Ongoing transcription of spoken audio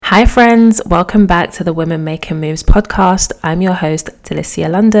Hi friends, welcome back to the Women Making Moves podcast. I'm your host, Delicia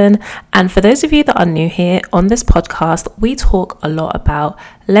London, and for those of you that are new here, on this podcast we talk a lot about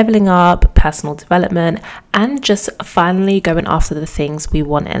leveling up, personal development, and just finally going after the things we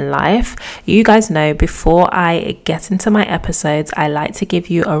want in life. You guys know, before I get into my episodes, I like to give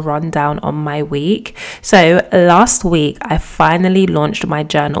you a rundown on my week. So last week I finally launched my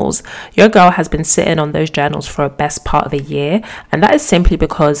journals. Your girl has been sitting on those journals for a best part of a year, and that is simply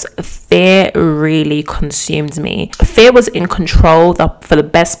because fear really consumed me. Fear was in control for the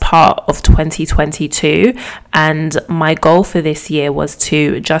best part of 2022, and my goal for this year was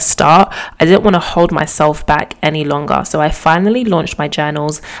to just start. I didn't want to hold myself back any longer, so I finally launched my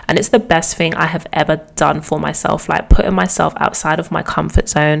journals, and it's the best thing I have ever done for myself. Like, putting myself outside of my comfort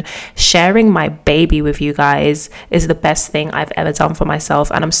zone, sharing my baby with you guys is the best thing I've ever done for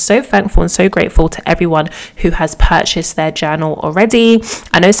myself, and I'm so thankful and so grateful to everyone who has purchased their journal already.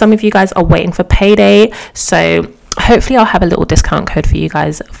 I know some of you guys are waiting for payday, so hopefully I'll have a little discount code for you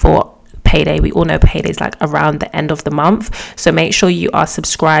guys for payday. We all know payday is like around the end of the month, so make sure you are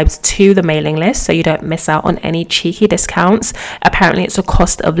subscribed to the mailing list so you don't miss out on any cheeky discounts. Apparently it's a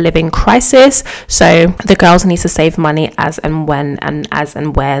cost of living crisis, so the girls need to save money as and when and as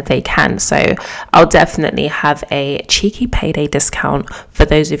and where they can. So I'll definitely have a cheeky payday discount for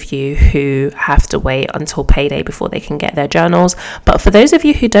those of you who have to wait until payday before they can get their journals. But for those of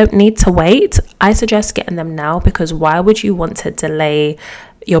you who don't need to wait, I suggest getting them now, because why would you want to delay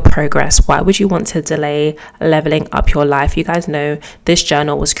your progress? Why would you want to delay leveling up your life? You guys know this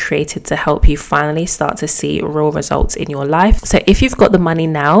journal was created to help you finally start to see real results in your life. So if you've got the money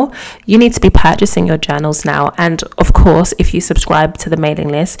now, you need to be purchasing your journals now. And of course, if you subscribe to the mailing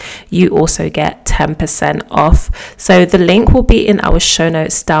list, you also get 10% off. So the link will be in our show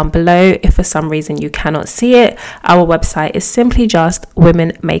notes down below. If for some reason you cannot see it, our website is simply just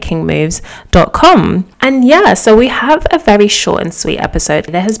womenmakingmoves.com. And yeah, so we have a very short and sweet episode.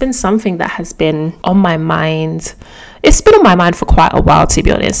 There has been something that has been on my mind. It's been on my mind for quite a while, to be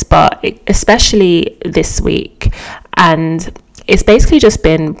honest, but especially this week. And it's basically just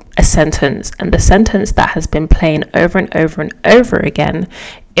been a sentence. And the sentence that has been playing over and over and over again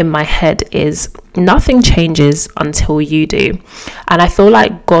in my head is, nothing changes until you do. And I feel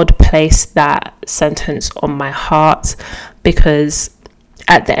like God placed that sentence on my heart because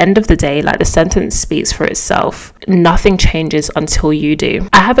at the end of the day, like, the sentence speaks for itself. Nothing changes until you do.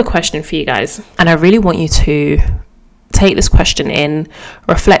 I have a question for you guys, and I really want you to take this question in,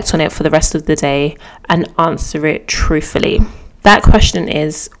 reflect on it for the rest of the day, and answer it truthfully. That question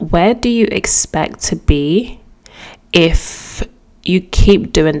is, where do you expect to be if you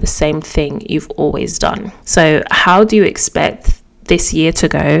keep doing the same thing you've always done? So how do you expect this year to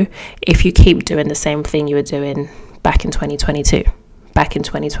go if you keep doing the same thing you were doing back in 2022? Back in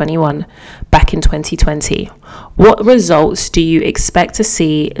 2021, back in 2020? What results do you expect to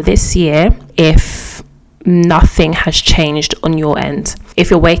see this year if nothing has changed on your end? If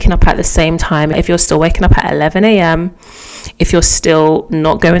you're waking up at the same time, if you're still waking up at 11 a.m., if you're still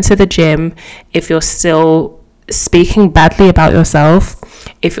not going to the gym, if you're still speaking badly about yourself,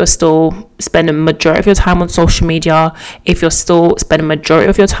 if you're still spending majority of your time on social media, if you're still spending majority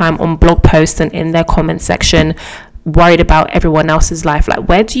of your time on blog posts and in their comment section, worried about everyone else's life, like,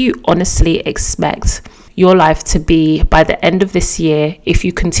 where do you honestly expect your life to be by the end of this year if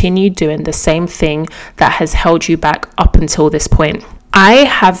you continue doing the same thing that has held you back up until this point?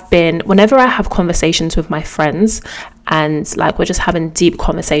 Whenever I have conversations with my friends, and like, we're just having deep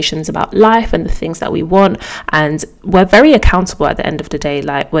conversations about life and the things that we want, and we're very accountable at the end of the day.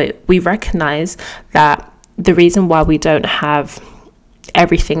 Like, we recognize that the reason why we don't have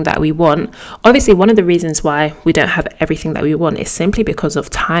everything that we want, obviously one of the reasons why we don't have everything that we want is simply because of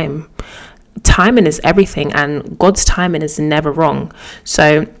time. Timing is everything, and God's timing is never wrong.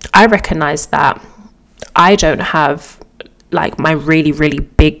 So I recognize that I don't have like my really, really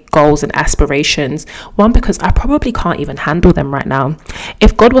big goals and aspirations. One, because I probably can't even handle them right now.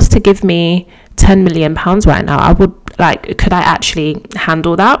 If God was to give me 10 million pounds right now, I would, like, could I actually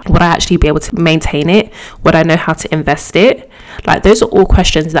handle that? Would I actually be able to maintain it? Would I know how to invest it? Like, those are all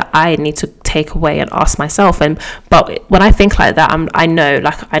questions that I need to take away and ask myself. But when I think like that, I know,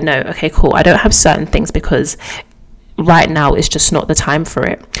 okay, cool, I don't have certain things because right now is just not the time for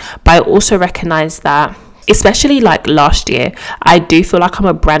it. But I also recognize that especially like last year, I do feel like I'm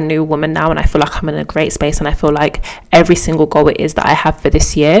a brand new woman now, and I feel like I'm in a great space, and I feel like every single goal it is that I have for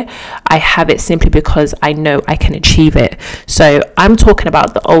this year, I have it simply because I know I can achieve it. So I'm talking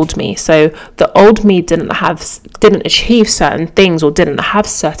about the old me. So the old me didn't achieve certain things, or didn't have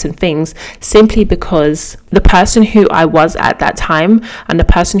certain things, simply because the person who I was at that time, and the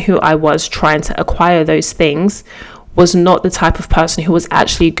person who I was trying to acquire those things, was not the type of person who was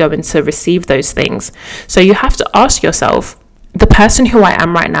actually going to receive those things. So you have to ask yourself, the person who I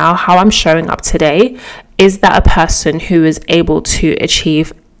am right now, how I'm showing up today, is that a person who is able to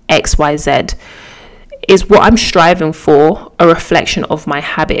achieve XYZ? Is what I'm striving for a reflection of my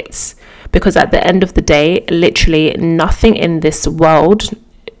habits? Because at the end of the day, literally nothing in this world,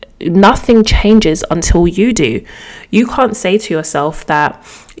 nothing changes until you do. You can't say to yourself that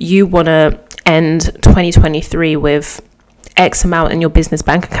you want to end 2023 with X amount in your business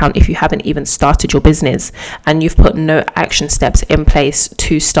bank account if you haven't even started your business and you've put no action steps in place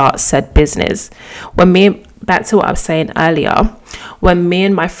to start said business. Back to what I was saying earlier, when me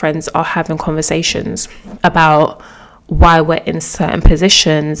and my friends are having conversations about why we're in certain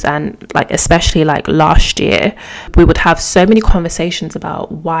positions, and like especially like last year, we would have so many conversations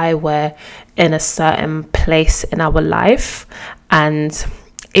about why we're in a certain place in our life, and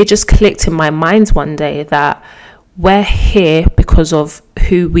it just clicked in my mind one day that we're here because of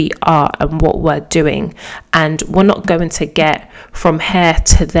who we are and what we're doing, and we're not going to get from here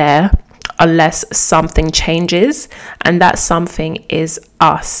to there unless something changes, and that something is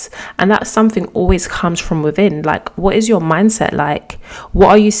us, and that something always comes from within. Like, what is your mindset like? What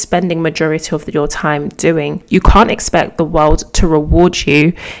are you spending majority of your time doing? You can't expect the world to reward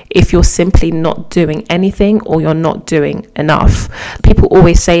you if you're simply not doing anything, or you're not doing enough. People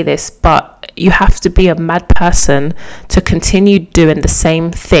always say this, but you have to be a mad person to continue doing the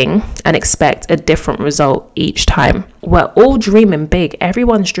same thing and expect a different result each time. We're all dreaming big.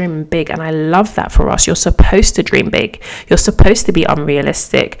 Everyone's dreaming big, and I love that for us. You're supposed to dream big. You're supposed to be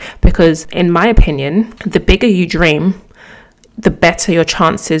unrealistic, because in my opinion, the bigger you dream, the better your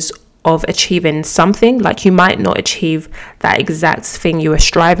chances of achieving something. Like, you might not achieve that exact thing you were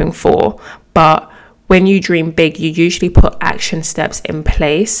striving for, but when you dream big, you usually put action steps in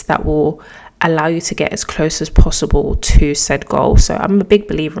place that will allow you to get as close as possible to said goal. So I'm a big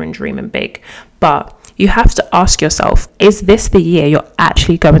believer in dreaming big, but you have to ask yourself, is this the year you're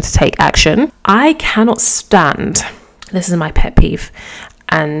actually going to take action? I cannot stand, this is my pet peeve,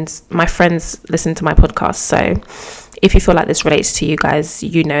 and my friends listen to my podcast, so if you feel like this relates to you guys,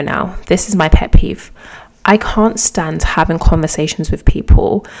 you know now, this is my pet peeve. I can't stand having conversations with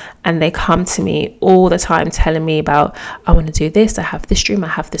people and they come to me all the time telling me about, I want to do this, I have this dream, I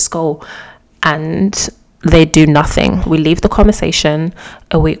have this goal, and they do nothing. We leave the conversation,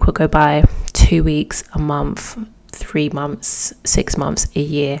 a week will go by, 2 weeks, a month, 3 months, 6 months, a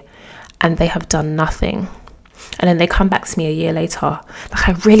year, and they have done nothing. And then they come back to me a year later, like,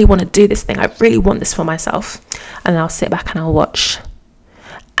 I really want to do this thing, I really want this for myself. And I'll sit back and I'll watch,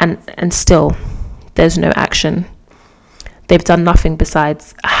 and still there's no action. They've done nothing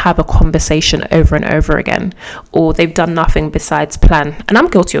besides have a conversation over and over again, or they've done nothing besides plan. And I'm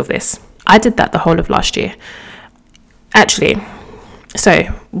guilty of this. I did that the whole of last year, actually. So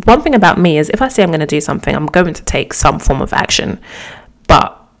one thing about me is, if I say I'm going to do something, I'm going to take some form of action,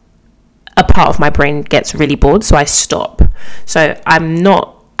 but a part of my brain gets really bored, so I stop. So I'm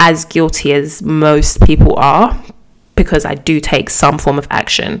not as guilty as most people are, because I do take some form of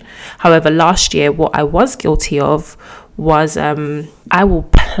action. However, last year, what I was guilty of was I will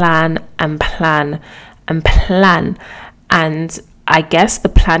plan and plan and plan, and I guess the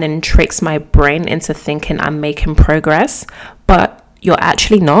planning tricks my brain into thinking I'm making progress, but you're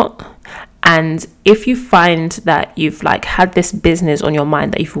actually not. And if you find that you've like had this business on your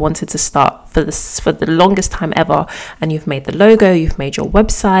mind that you've wanted to start for the longest time ever, and you've made the logo, you've made your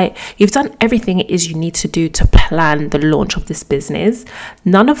website, you've done everything it is you need to do to plan the launch of this business,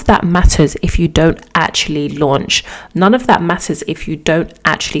 none of that matters if you don't actually launch. None of that matters if you don't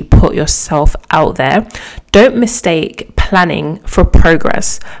actually put yourself out there. Don't mistake planning for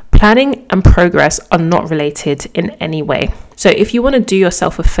progress. Planning and progress are not related in any way. So if you want to do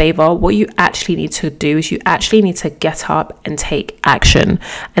yourself a favor, what you actually need to do is you actually need to get up and take action.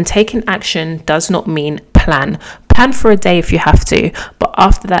 And taking action does not mean plan. Plan for a day if you have to, but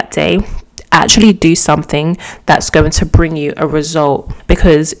after that day, actually do something that's going to bring you a result,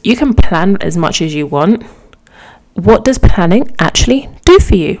 because you can plan as much as you want. What does planning actually do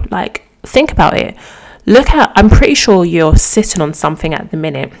for you? Like, think about it. I'm pretty sure you're sitting on something at the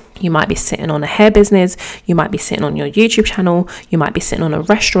minute. You might be sitting on a hair business, you might be sitting on your YouTube channel, you might be sitting on a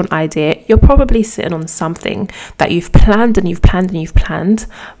restaurant idea. You're probably sitting on something that you've planned and you've planned and you've planned,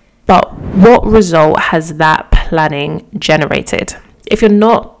 but what result has that planning generated? If you're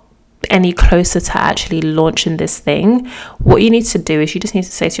not any closer to actually launching this thing, what you need to do is you just need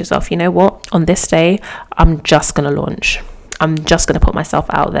to say to yourself, you know what, on this day, I'm just going to launch. I'm just going to put myself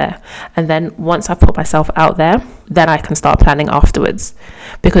out there. And then once I've put myself out there, then I can start planning afterwards.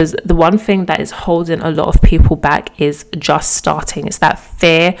 Because the one thing that is holding a lot of people back is just starting. It's that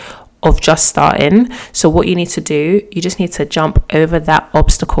fear of just starting. So what you need to do, you just need to jump over that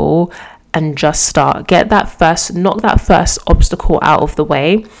obstacle and just start. Knock that first obstacle out of the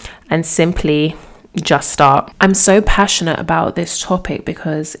way and simply just start. I'm so passionate about this topic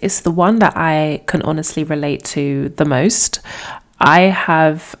because it's the one that I can honestly relate to the most. I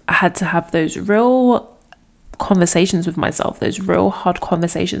have had to have those real conversations with myself, those real hard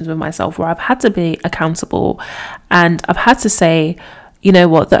conversations with myself where I've had to be accountable, and I've had to say, you know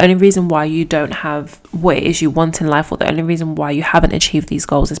what, the only reason why you don't have what it is you want in life, or the only reason why you haven't achieved these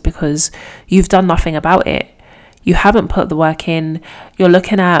goals, is because you've done nothing about it. You haven't put the work in. You're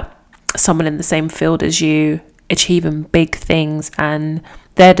looking at someone in the same field as you achieving big things, and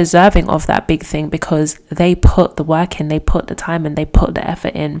they're deserving of that big thing because they put the work in, they put the time in, they put the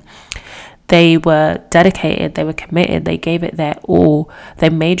effort in. They were dedicated, they were committed, they gave it their all. They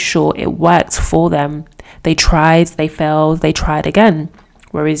made sure it worked for them. They tried, they failed, they tried again.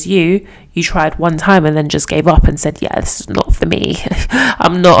 Whereas you tried one time and then just gave up and said, yeah, this is not for me.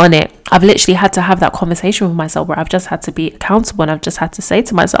 I'm not on it. I've literally had to have that conversation with myself where I've just had to be accountable, and I've just had to say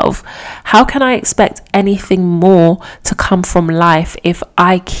to myself, how can I expect anything more to come from life if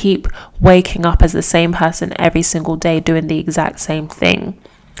I keep waking up as the same person every single day doing the exact same thing?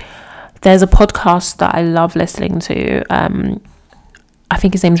 There's a podcast that I love listening to. I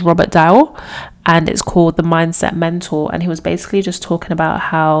think his name's Robert Dial, and it's called The Mindset Mentor. And he was basically just talking about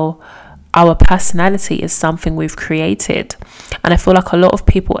how our personality is something we've created. And I feel like a lot of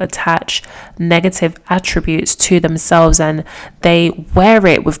people attach negative attributes to themselves, and they wear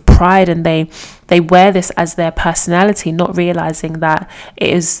it with pride, and they wear this as their personality, not realizing that it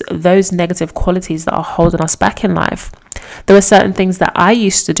is those negative qualities that are holding us back in life. There were certain things that I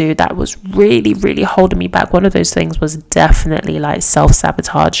used to do that was really, really holding me back. One of those things was definitely like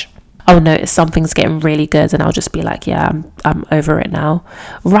self-sabotage. I'll notice something's getting really good and I'll just be like, yeah, I'm over it now.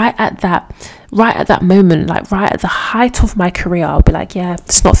 Right at that moment, like right at the height of my career, I'll be like, yeah,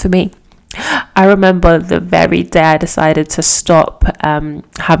 it's not for me. I remember the very day I decided to stop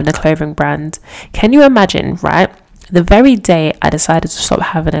having a clothing brand. Can you imagine, right? The very day I decided to stop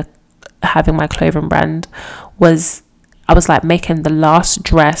having my clothing brand I was like making the last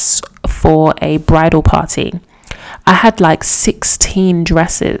dress for a bridal party. I had like 16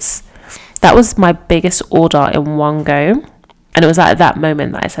 dresses. That was my biggest order in one go. And it was at that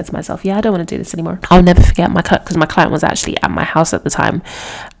moment that I said to myself, yeah, I don't want to do this anymore. I'll never forget because my client was actually at my house at the time.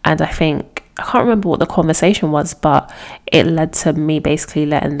 And I can't remember what the conversation was, but it led to me basically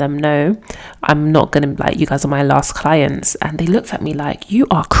letting them know, I'm not going to, like, you guys are my last clients. And they looked at me like, you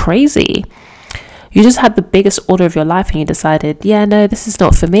are crazy. You just had the biggest order of your life and you decided, yeah, no, this is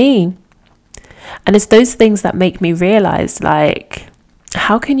not for me. And it's those things that make me realize, like,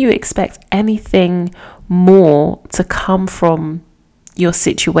 how can you expect anything more to come from your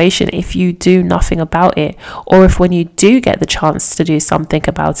situation if you do nothing about it? Or if when you do get the chance to do something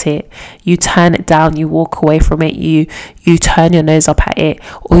about it, you turn it down, you walk away from it, you turn your nose up at it,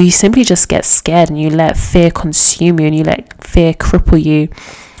 or you simply just get scared and you let fear consume you and you let fear cripple you,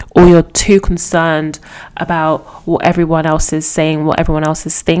 or you're too concerned about what everyone else is saying, what everyone else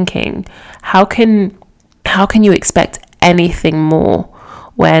is thinking. How can you expect anything more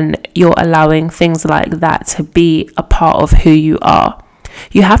when you're allowing things like that to be a part of who you are?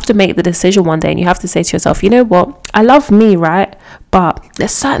 You have to make the decision one day and you have to say to yourself, you know what, I love me, right? But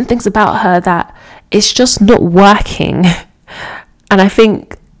there's certain things about her that it's just not working. And I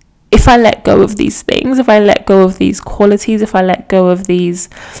think if I let go of these things, if I let go of these qualities, if I let go of these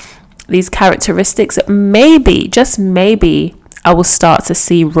characteristics, maybe, just maybe, I will start to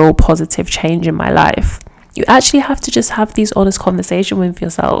see real positive change in my life. You actually have to just have these honest conversations with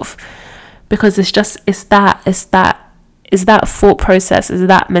yourself, because it's that thought process, is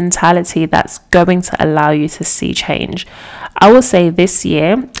that mentality that's going to allow you to see change. I will say this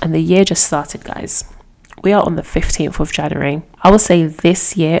year, and the year just started, guys. We are on the 15th of January. I will say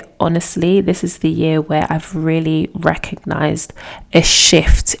this year, honestly, this is the year where I've really recognized a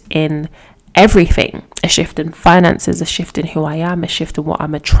shift in everything. a shift in finances, a shift in who I am, a shift in what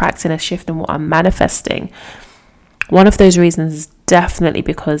I'm attracting, a shift in what I'm manifesting. One of those reasons is definitely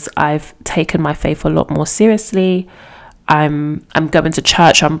because I've taken my faith a lot more seriously. I'm going to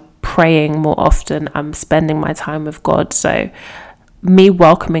church, I'm praying more often, I'm spending my time with God. So me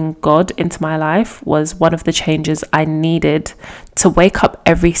welcoming God into my life was one of the changes I needed to wake up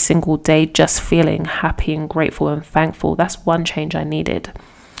every single day just feeling happy and grateful and thankful. That's one change I needed.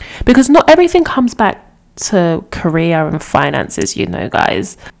 Because not everything comes back to career and finances,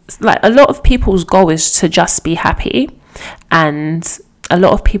 guys. Like, a lot of people's goal is to just be happy, and a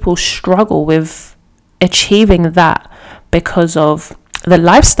lot of people struggle with achieving that because of the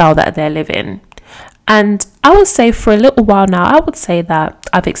lifestyle that they're living. And I would say for a little while now, I would say that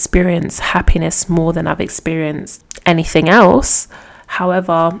I've experienced happiness more than I've experienced anything else.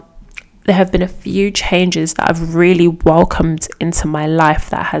 However, there have been a few changes that I've really welcomed into my life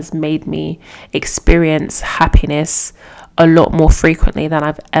that has made me experience happiness a lot more frequently than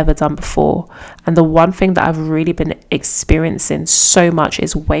I've ever done before. And the one thing that I've really been experiencing so much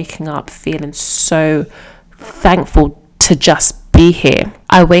is waking up feeling so thankful to just be here.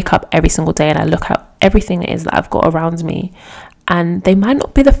 I wake up every single day and I look at everything it is that I've got around me, and they might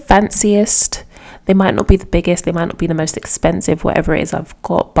not be the fanciest, they might not be the biggest, they might not be the most expensive, whatever it is I've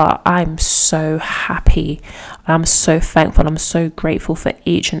got, but I'm so happy. I'm so thankful. I'm so grateful for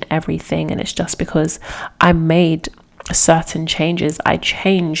each and everything. And it's just because I made certain changes. I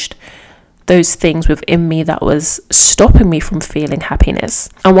changed those things within me that was stopping me from feeling happiness.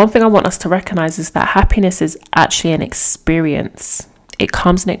 And one thing I want us to recognize is that happiness is actually an experience. It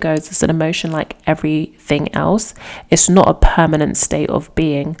comes and it goes. It's an emotion like everything else. It's not a permanent state of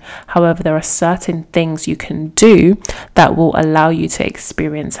being. However, there are certain things you can do that will allow you to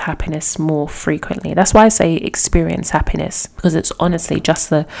experience happiness more frequently. That's why I say experience happiness, because it's honestly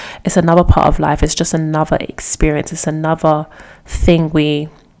just it's another part of life. It's just another experience. It's another thing we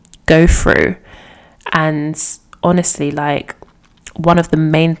go through. And honestly, like, one of the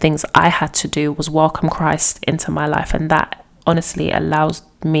main things I had to do was welcome Christ into my life, and that honestly allows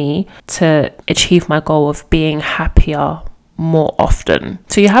me to achieve my goal of being happier more often.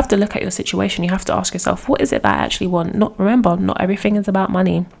 So you have to look at your situation. You have to ask yourself, what is it that I actually want? Remember, not everything is about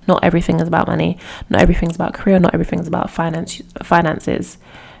money. Not everything is about money. Not everything is about career. Not everything is about finances.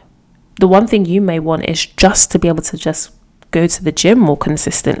 The one thing you may want is just to be able to just go to the gym more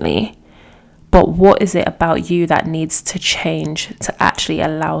consistently. But what is it about you that needs to change to actually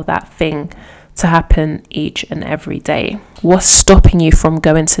allow that thing to happen each and every day? What's stopping you from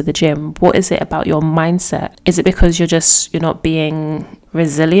going to the gym? What is it about your mindset? Is it because you're not being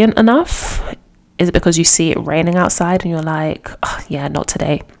resilient enough? Is it because you see it raining outside and you're like, oh, yeah, not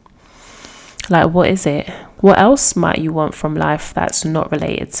today? Like, what is it? What else might you want from life that's not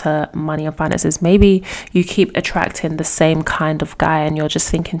related to money and finances? Maybe you keep attracting the same kind of guy and you're just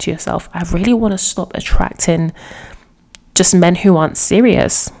thinking to yourself, I really want to stop attracting just men who aren't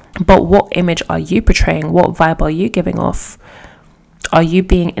serious. But what image are you portraying? What vibe are you giving off? Are you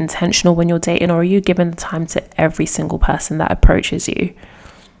being intentional when you're dating, or are you giving the time to every single person that approaches you?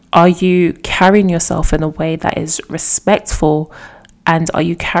 Are you carrying yourself in a way that is respectful? And are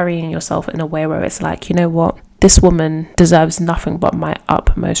you carrying yourself in a way where it's like, you know what? This woman deserves nothing but my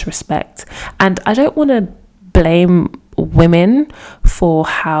utmost respect. And I don't want to blame women for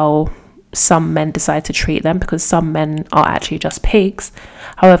how some men decide to treat them, because some men are actually just pigs.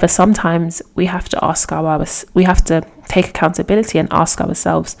 However, sometimes we have to take accountability and ask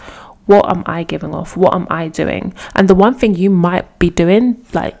ourselves, what am I giving off? What am I doing? And the one thing you might be doing,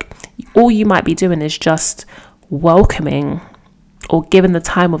 like, all you might be doing is just welcoming or giving the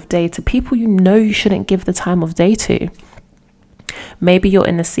time of day to people you shouldn't give the time of day to. Maybe you're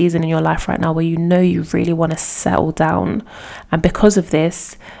in a season in your life right now where you really want to settle down, and because of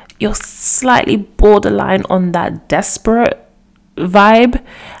this you're slightly borderline on that desperate vibe.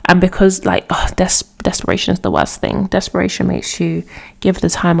 And because desperation is the worst thing. Desperation makes you give the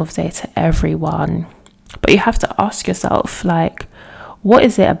time of day to everyone. But you have to ask yourself, like, what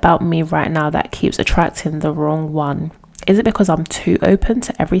is it about me right now that keeps attracting the wrong one? Is it because I'm too open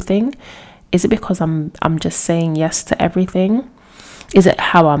to everything? Is it because I'm just saying yes to everything? Is it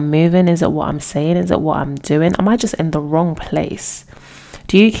how I'm moving? Is it what I'm saying? Is it what I'm doing? Am I just in the wrong place?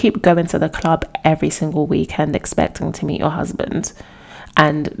 Do you keep going to the club every single weekend expecting to meet your husband,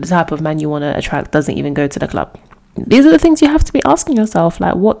 and the type of man you want to attract doesn't even go to the club? These are the things you have to be asking yourself.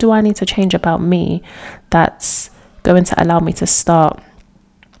 Like, what do I need to change about me that's going to allow me to start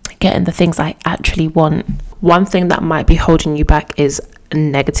getting the things I actually want? One thing that might be holding you back is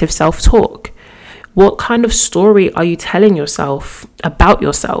negative self-talk. What kind of story are you telling yourself about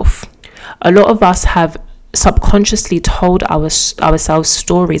yourself? A lot of us have subconsciously told ourselves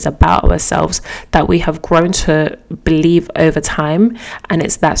stories about ourselves that we have grown to believe over time, and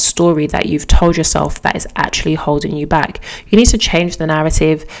it's that story that you've told yourself that is actually holding you back. You need to change the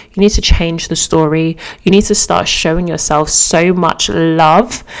narrative. You need to change the story. You need to start showing yourself so much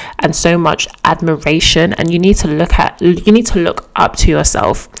love and so much admiration, and you need to look up to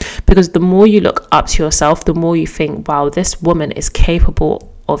yourself, because the more you look up to yourself, the more you think, wow, this woman is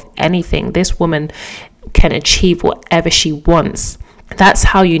capable of anything. This woman can achieve whatever she wants. That's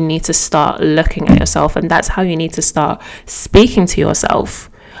how you need to start looking at yourself, and that's how you need to start speaking to yourself.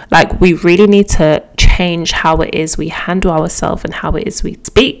 Like, we really need to change how it is we handle ourselves and how it is we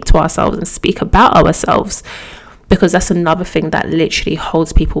speak to ourselves and speak about ourselves, because that's another thing that literally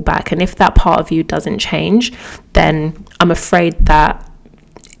holds people back. And if that part of you doesn't change, then I'm afraid that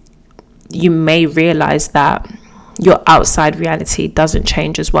you may realize that your outside reality doesn't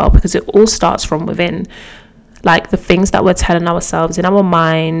change as well, because it all starts from within. Like, the things that we're telling ourselves in our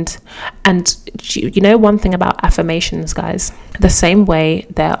mind. And you know, one thing about affirmations, guys, the same way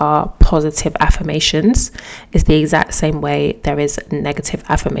there are positive affirmations is the exact same way there is negative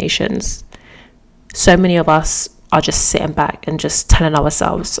affirmations. So many of us are just sitting back and just telling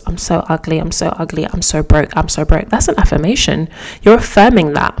ourselves, I'm so ugly, I'm so ugly, I'm so broke, I'm so broke. That's an affirmation. You're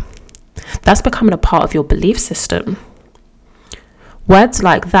affirming that. That's becoming a part of your belief system. Words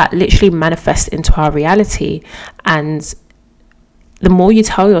like that literally manifest into our reality. And the more you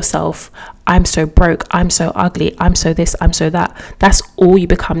tell yourself, I'm so broke, I'm so ugly, I'm so this, I'm so that, that's all you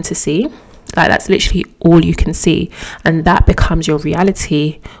become to see. Like, that's literally all you can see. And that becomes your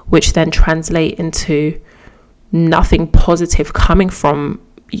reality, which then translate into nothing positive coming from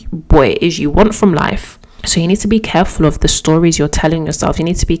what it is you want from life. So you need to be careful of the stories you're telling yourself. You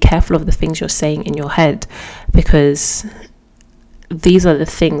need to be careful of the things you're saying in your head, because these are the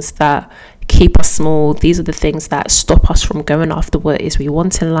things that keep us small. These are the things that stop us from going after what it is we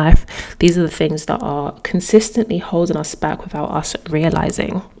want in life. These are the things that are consistently holding us back without us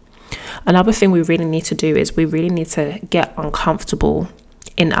realizing. Another thing we really need to do is we really need to get uncomfortable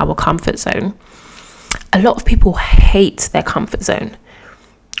in our comfort zone. A lot of people hate their comfort zone,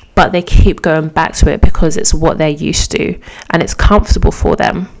 but they keep going back to it because it's what they're used to and it's comfortable for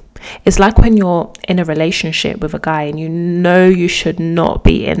them. It's like when you're in a relationship with a guy and you know you should not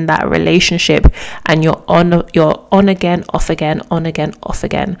be in that relationship, and you're on again, off again, on again, off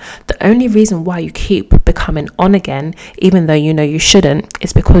again. The only reason why you keep becoming on again, even though you know you shouldn't,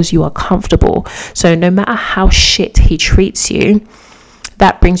 is because you are comfortable. So no matter how shit he treats you,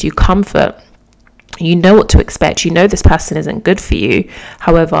 that brings you comfort. You know what to expect. You know this person isn't good for you.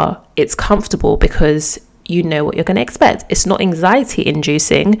 However, it's comfortable because you know what you're going to expect. It's not anxiety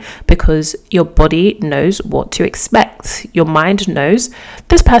inducing because your body knows what to expect. Your mind knows,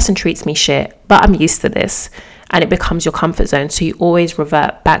 this person treats me shit, but I'm used to this. And it becomes your comfort zone. So you always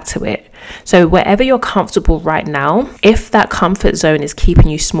revert back to it. So wherever you're comfortable right now, if that comfort zone is keeping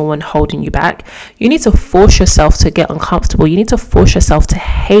you small and holding you back, you need to force yourself to get uncomfortable. You need to force yourself to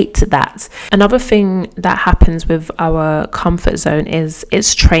hate that. Another thing that happens with our comfort zone is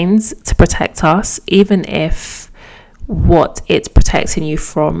it's trained to protect us, even if what it's protecting you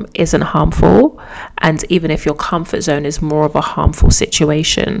from isn't harmful, and even if your comfort zone is more of a harmful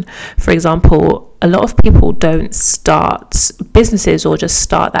situation. For example, a lot of people don't start businesses or just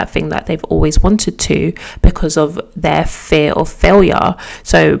start that thing that they've always wanted to because of their fear of failure.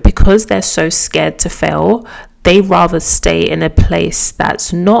 So because they're so scared to fail, they rather stay in a place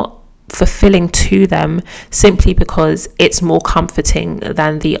that's not fulfilling to them, simply because it's more comforting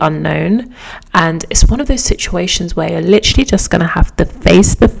than the unknown. And it's one of those situations where you're literally just going to have to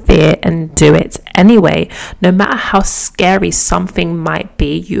face the fear and do it anyway. No matter how scary something might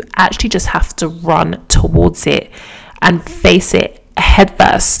be, you actually just have to run towards it and face it head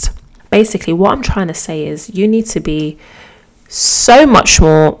first. Basically, what I'm trying to say is you need to be so much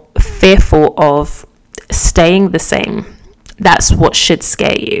more fearful of staying the same. That's what should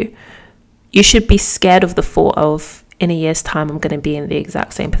scare you. You should be scared of the thought of, in a year's time, I'm going to be in the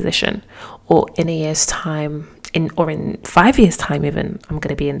exact same position. Or in a year's time, in 5 years' time even, I'm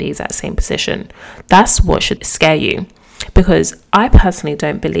going to be in the exact same position. That's what should scare you. Because I personally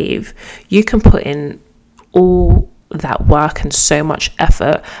don't believe you can put in all that work and so much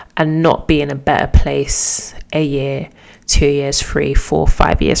effort and not be in a better place a year, 2 years, 3, 4,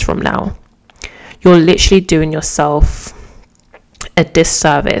 5 years from now. You're literally doing yourself a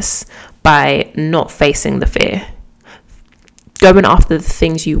disservice by not facing the fear. Going after the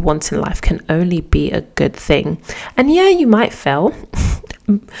things you want in life can only be a good thing. And yeah, you might fail,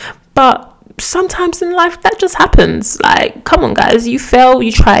 but sometimes in life that just happens. Like, come on, guys, you fail,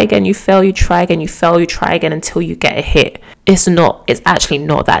 you try again, you fail, you try again, you fail, you try again until you get a hit. It's actually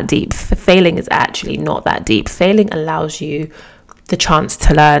not that deep. Failing is actually not that deep. Failing allows you the chance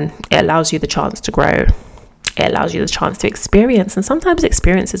to learn. It allows you the chance to grow. It allows you the chance to experience, and sometimes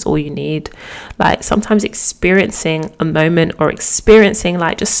experience is all you need. Like, sometimes experiencing a moment or experiencing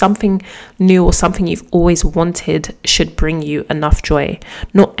like just something new or something you've always wanted should bring you enough joy.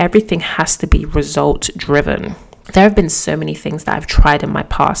 Not everything has to be result driven. There have been so many things that I've tried in my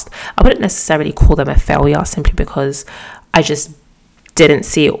past. I wouldn't necessarily call them a failure simply because I just didn't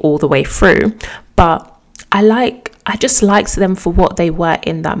see it all the way through, but I just liked them for what they were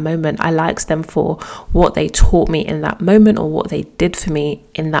in that moment. I liked them for what they taught me in that moment or what they did for me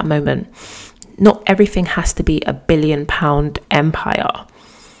in that moment. Not everything has to be £1 billion empire.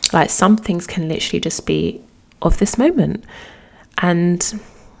 Like, some things can literally just be of this moment. And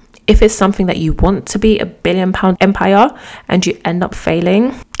if it's something that you want to be £1 billion empire and you end up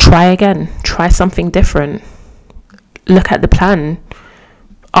failing, try again. Try something different. Look at the plan.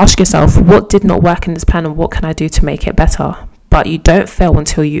 Ask yourself, what did not work in this plan and what can I do to make it better? But you don't fail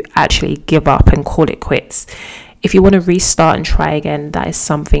until you actually give up and call it quits. If you want to restart and try again, that is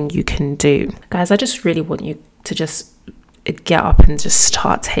something you can do. Guys, I just really want you to just get up and just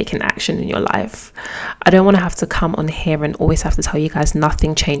start taking action in your life. I don't want to have to come on here and always have to tell you guys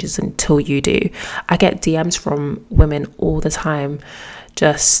nothing changes until you do. I get DMs from women all the time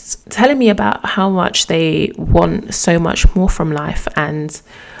just telling me about how much they want so much more from life, and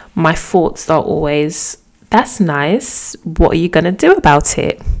my thoughts are always, that's nice, what are you going to do about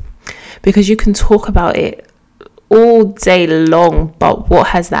it? Because you can talk about it all day long, but what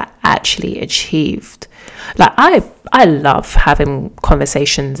has that actually achieved? Like, I love having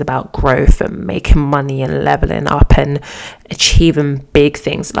conversations about growth and making money and leveling up and achieving big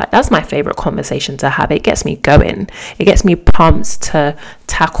things. Like, that's my favorite conversation to have. It gets me going. It gets me pumped to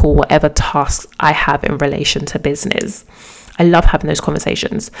tackle whatever tasks I have in relation to business. I love having those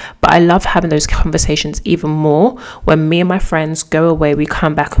conversations, but I love having those conversations even more when me and my friends go away, we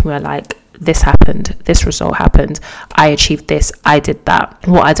come back and we're like, this happened, this result happened, I achieved this, I did that.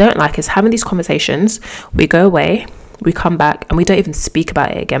 What I don't like is having these conversations, we go away, we come back and we don't even speak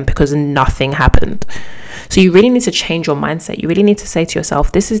about it again because nothing happened. So you really need to change your mindset. You really need to say to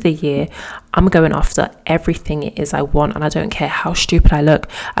yourself, this is the year I'm going after everything it is I want, and I don't care how stupid I look,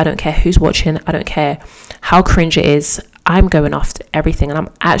 I don't care who's watching, I don't care how cringe it is. I'm going after everything, and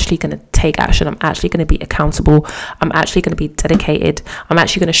I'm actually going to take action. I'm actually going to be accountable. I'm actually going to be dedicated. I'm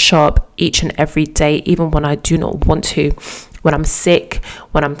actually going to show up each and every day, even when I do not want to. When I'm sick,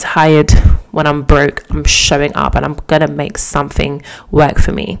 when I'm tired, when I'm broke, I'm showing up and I'm going to make something work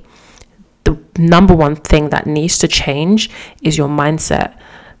for me. The number one thing that needs to change is your mindset.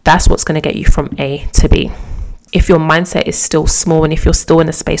 That's what's going to get you from A to B. If your mindset is still small, and if you're still in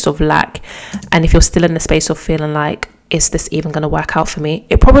a space of lack, and if you're still in the space of feeling like, is this even going to work out for me?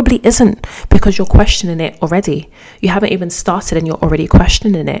 It probably isn't, because you're questioning it already. You haven't even started and you're already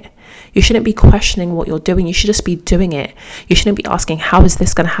questioning it. You shouldn't be questioning what you're doing. You should just be doing it. You shouldn't be asking, how is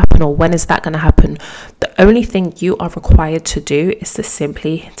this going to happen, or when is that going to happen? The only thing you are required to do is to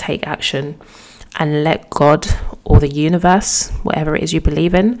simply take action and let God or the universe, whatever it is you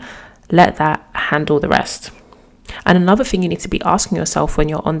believe in, let that handle the rest. And another thing you need to be asking yourself when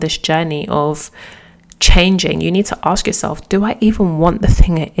you're on this journey of changing, you need to ask yourself, do I even want the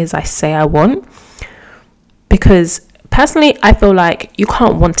thing it is I say I want? Because personally, I feel like you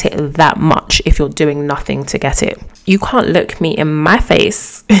can't want it that much if you're doing nothing to get it. You can't look me in my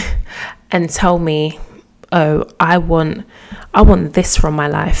face and tell me, oh, I want this from my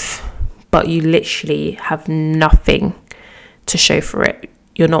life, but you literally have nothing to show for it.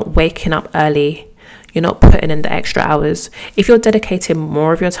 You're not waking up early. You're not putting in the extra hours. If you're dedicating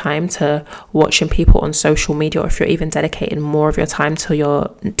more of your time to watching people on social media, or if you're even dedicating more of your time to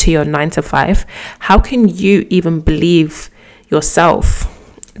your 9 to 5, how can you even believe yourself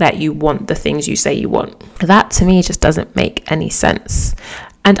that you want the things you say you want? That to me just doesn't make any sense.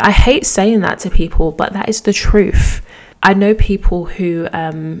 And I hate saying that to people, but that is the truth. I know people who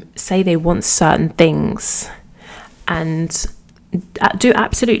say they want certain things and do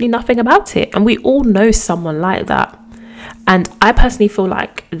absolutely nothing about it, and we all know someone like that. And I personally feel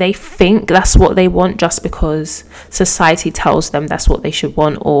like they think that's what they want just because society tells them that's what they should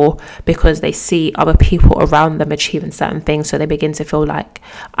want, or because they see other people around them achieving certain things, so they begin to feel like,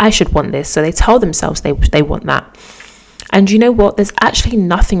 I should want this, so they tell themselves they want that. And you know what, there's actually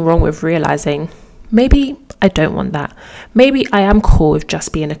nothing wrong with realizing, maybe I don't want that. Maybe I am cool with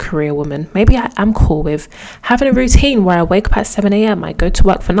just being a career woman. Maybe I am cool with having a routine where I wake up at 7 a.m, I go to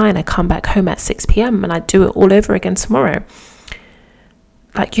work for 9, I come back home at 6 p.m, and I do it all over again tomorrow.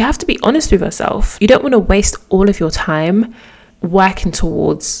 Like, you have to be honest with yourself. You don't want to waste all of your time working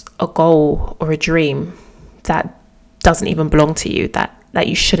towards a goal or a dream that doesn't even belong to you, that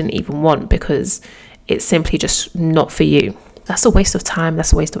you shouldn't even want, because it's simply just not for you. That's a waste of time.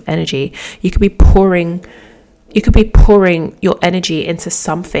 That's a waste of energy. You could be pouring your energy into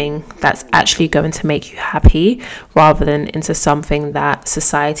something that's actually going to make you happy, rather than into something that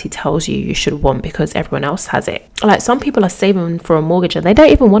society tells you should want because everyone else has it. Like, some people are saving for a mortgage and they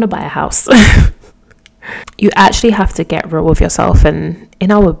don't even want to buy a house. You actually have to get real with yourself. And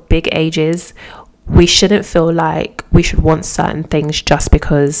in our big ages, we shouldn't feel like we should want certain things just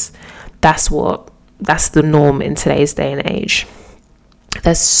because that's the norm in today's day and age.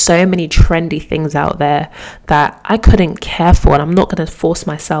 There's so many trendy things out there that I couldn't care for, and I'm not going to force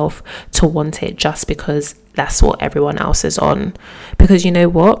myself to want it just because that's what everyone else is on. Because you know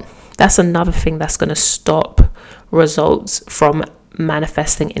what? That's another thing that's going to stop results from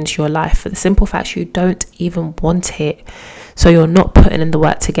manifesting into your life, for the simple fact you don't even want it. So you're not putting in the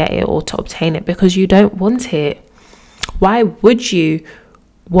work to get it or to obtain it because you don't want it. Why would you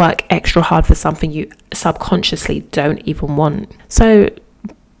work extra hard for something you subconsciously don't even want? So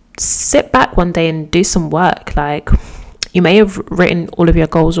sit back one day and do some work. Like, you may have written all of your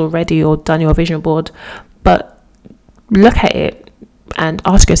goals already or done your vision board, but look at it and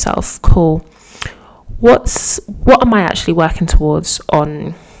ask yourself, cool, what am I actually working towards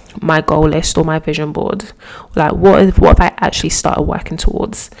on my goal list or my vision board? Like, what have I actually started working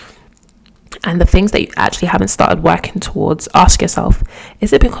towards? And the things that you actually haven't started working towards, ask yourself,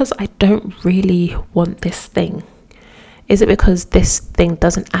 is it because I don't really want this thing? Is it because this thing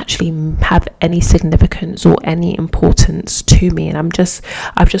doesn't actually have any significance or any importance to me? And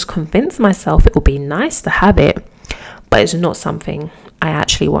I've just convinced myself it will be nice to have it, but it's not something I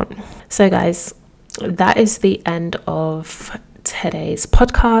actually want. So guys, that is the end of today's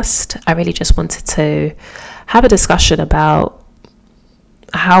podcast. I really just wanted to have a discussion about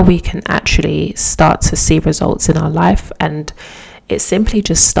how we can actually start to see results in our life, and it simply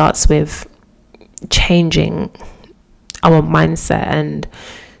just starts with changing our mindset and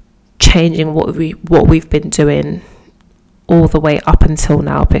changing what we've been doing all the way up until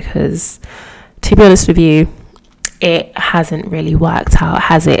now, because to be honest with you, it hasn't really worked out,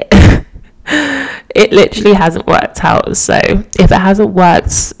 has it? It literally hasn't worked out. So if it hasn't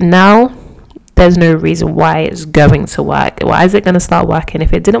worked now, there's no reason why it's going to work. Why is it going to start working?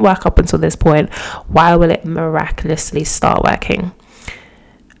 If it didn't work up until this point, why will it miraculously start working?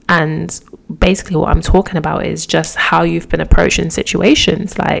 And basically what I'm talking about is just how you've been approaching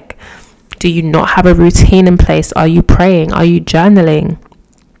situations. Like, do you not have a routine in place? Are you praying? Are you journaling?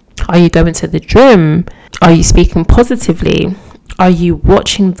 Are you going to the gym? Are you speaking positively? Are you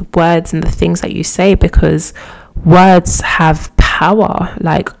watching the words and the things that you say? Because words have power.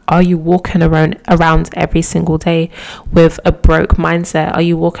 Like, are you walking around every single day with a broke mindset? Are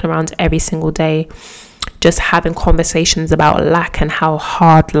you walking around every single day just having conversations about lack and how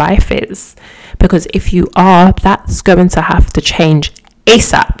hard life is? Because if you are, that's going to have to change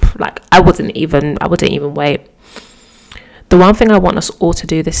ASAP. Like, I wouldn't even wait. The one thing I want us all to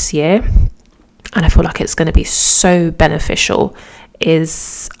do this year, and I feel like it's going to be so beneficial,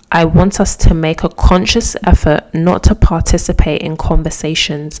 is I want us to make a conscious effort not to participate in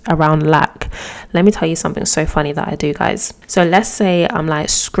conversations around lack. Let me tell you something so funny that I do, guys. So let's say I'm like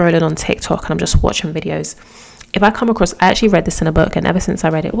scrolling on TikTok and I'm just watching videos. If I come across, I actually read this in a book, and ever since I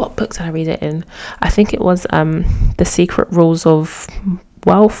read it, what book did I read it in? I think it was The Secret Rules of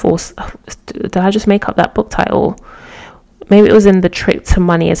Wealth, or did I just make up that book title? Maybe it was in The Trick to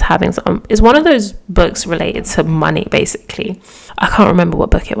Money is Having Some. It's one of those books related to money, basically. I can't remember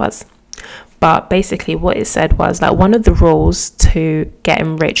what book it was. But basically what it said was that one of the rules to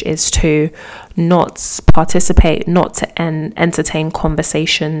getting rich is to not participate, not to entertain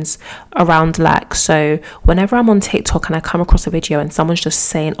conversations around lack. So whenever I'm on TikTok and I come across a video and someone's just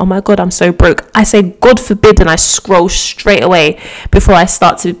saying, oh my God, I'm so broke, I say, God forbid, and I scroll straight away before I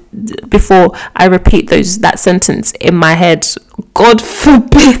repeat that sentence in my head. God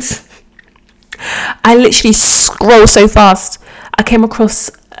forbid. I literally scroll so fast. I came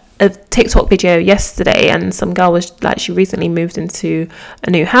across a TikTok video yesterday, and some girl was like, she recently moved into a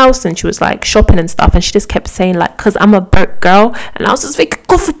new house and she was like shopping and stuff, and she just kept saying like, because I'm a broke girl, and I was just like,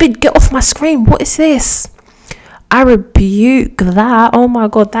 God forbid, get off my screen, what is this? I rebuke that. Oh my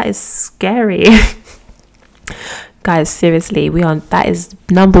God, that is scary. Guys, seriously, that is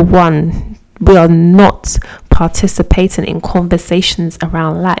number one We are not participating in conversations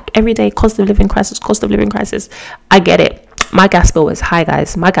around like everyday cost of living crisis. I get it. My gas bill was high,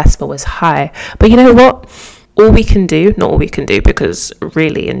 guys. My gas bill was high. But you know what? Not all we can do, because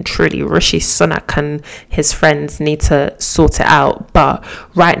really and truly Rishi Sunak and his friends need to sort it out. But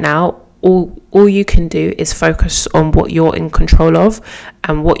right now, all you can do is focus on what you're in control of,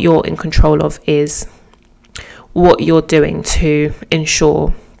 and what you're in control of is what you're doing to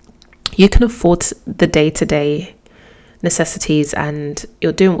ensure you can afford the day-to-day necessities, and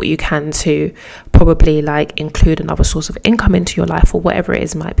you're doing what you can to probably like include another source of income into your life, or whatever it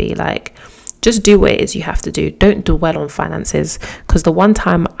is might be. Like, just do what it is you have to do. Don't dwell on finances, because the one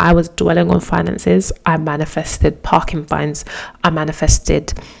time I was dwelling on finances, I manifested parking fines, I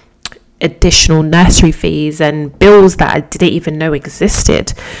manifested additional nursery fees and bills that I didn't even know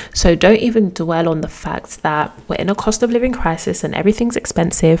existed. So don't even dwell on the fact that we're in a cost of living crisis and everything's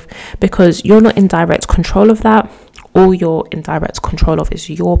expensive, because you're not in direct control of that. All you're in direct control of is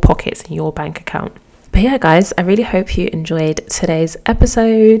your pockets and your bank account. But yeah, guys, I really hope you enjoyed today's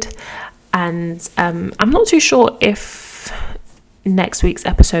episode. And I'm not too sure if next week's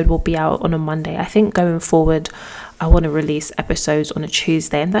episode will be out on a Monday. I think going forward, I want to release episodes on a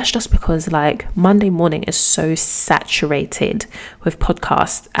Tuesday, and that's just because like Monday morning is so saturated with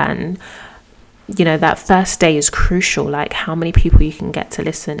podcasts, and you know, that first day is crucial. Like, how many people you can get to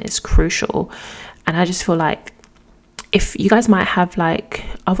listen is crucial. And I just feel like if you guys might have like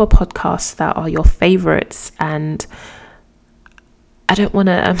other podcasts that are your favorites, and I don't want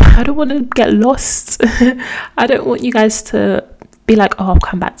to get lost. I don't want you guys to be like, oh, I'll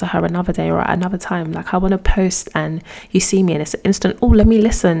come back to her another day or at another time. Like, I want to post and you see me and it's an instant, oh, let me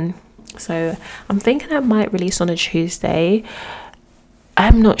listen. So I'm thinking I might release on a Tuesday.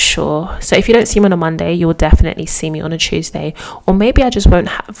 I'm not sure. So if you don't see me on a Monday, you will definitely see me on a Tuesday. Or maybe I just won't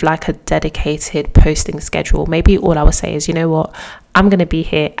have like a dedicated posting schedule. Maybe all I will say is, you know what, I'm going to be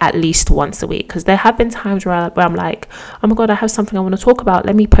here at least once a week. Because there have been times where I'm like, oh my God, I have something I want to talk about.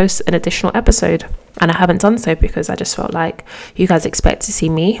 Let me post an additional episode. And I haven't done so because I just felt like you guys expect to see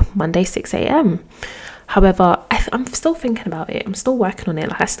me Monday, 6 a.m. However, I'm still thinking about it. I'm still working on it.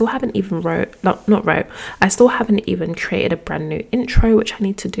 Like, I still haven't even I still haven't even created a brand new intro, which I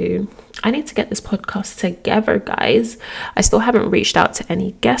need to do. I need to get this podcast together, guys. I still haven't reached out to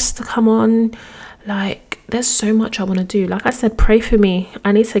any guests to come on. Like, there's so much I want to do. Like I said, pray for me.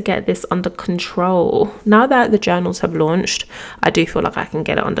 I need to get this under control. Now that the journals have launched, I do feel like I can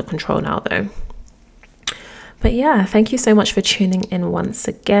get it under control now, though. But yeah, thank you so much for tuning in once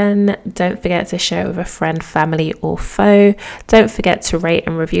again. Don't forget to share it with a friend, family, or foe. Don't forget to rate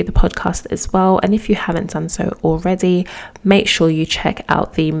and review the podcast as well. And if you haven't done so already, make sure you check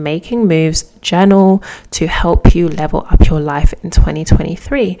out the Making Moves journal to help you level up your life in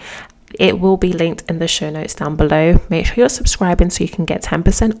 2023. It will be linked in the show notes down below. Make sure you're subscribing so you can get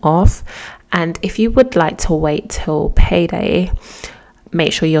 10% off. And if you would like to wait till payday,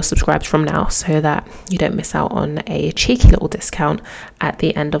 make sure you're subscribed from now so that you don't miss out on a cheeky little discount at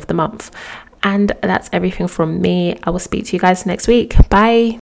the end of the month. And that's everything from me. I will speak to you guys next week.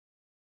 Bye.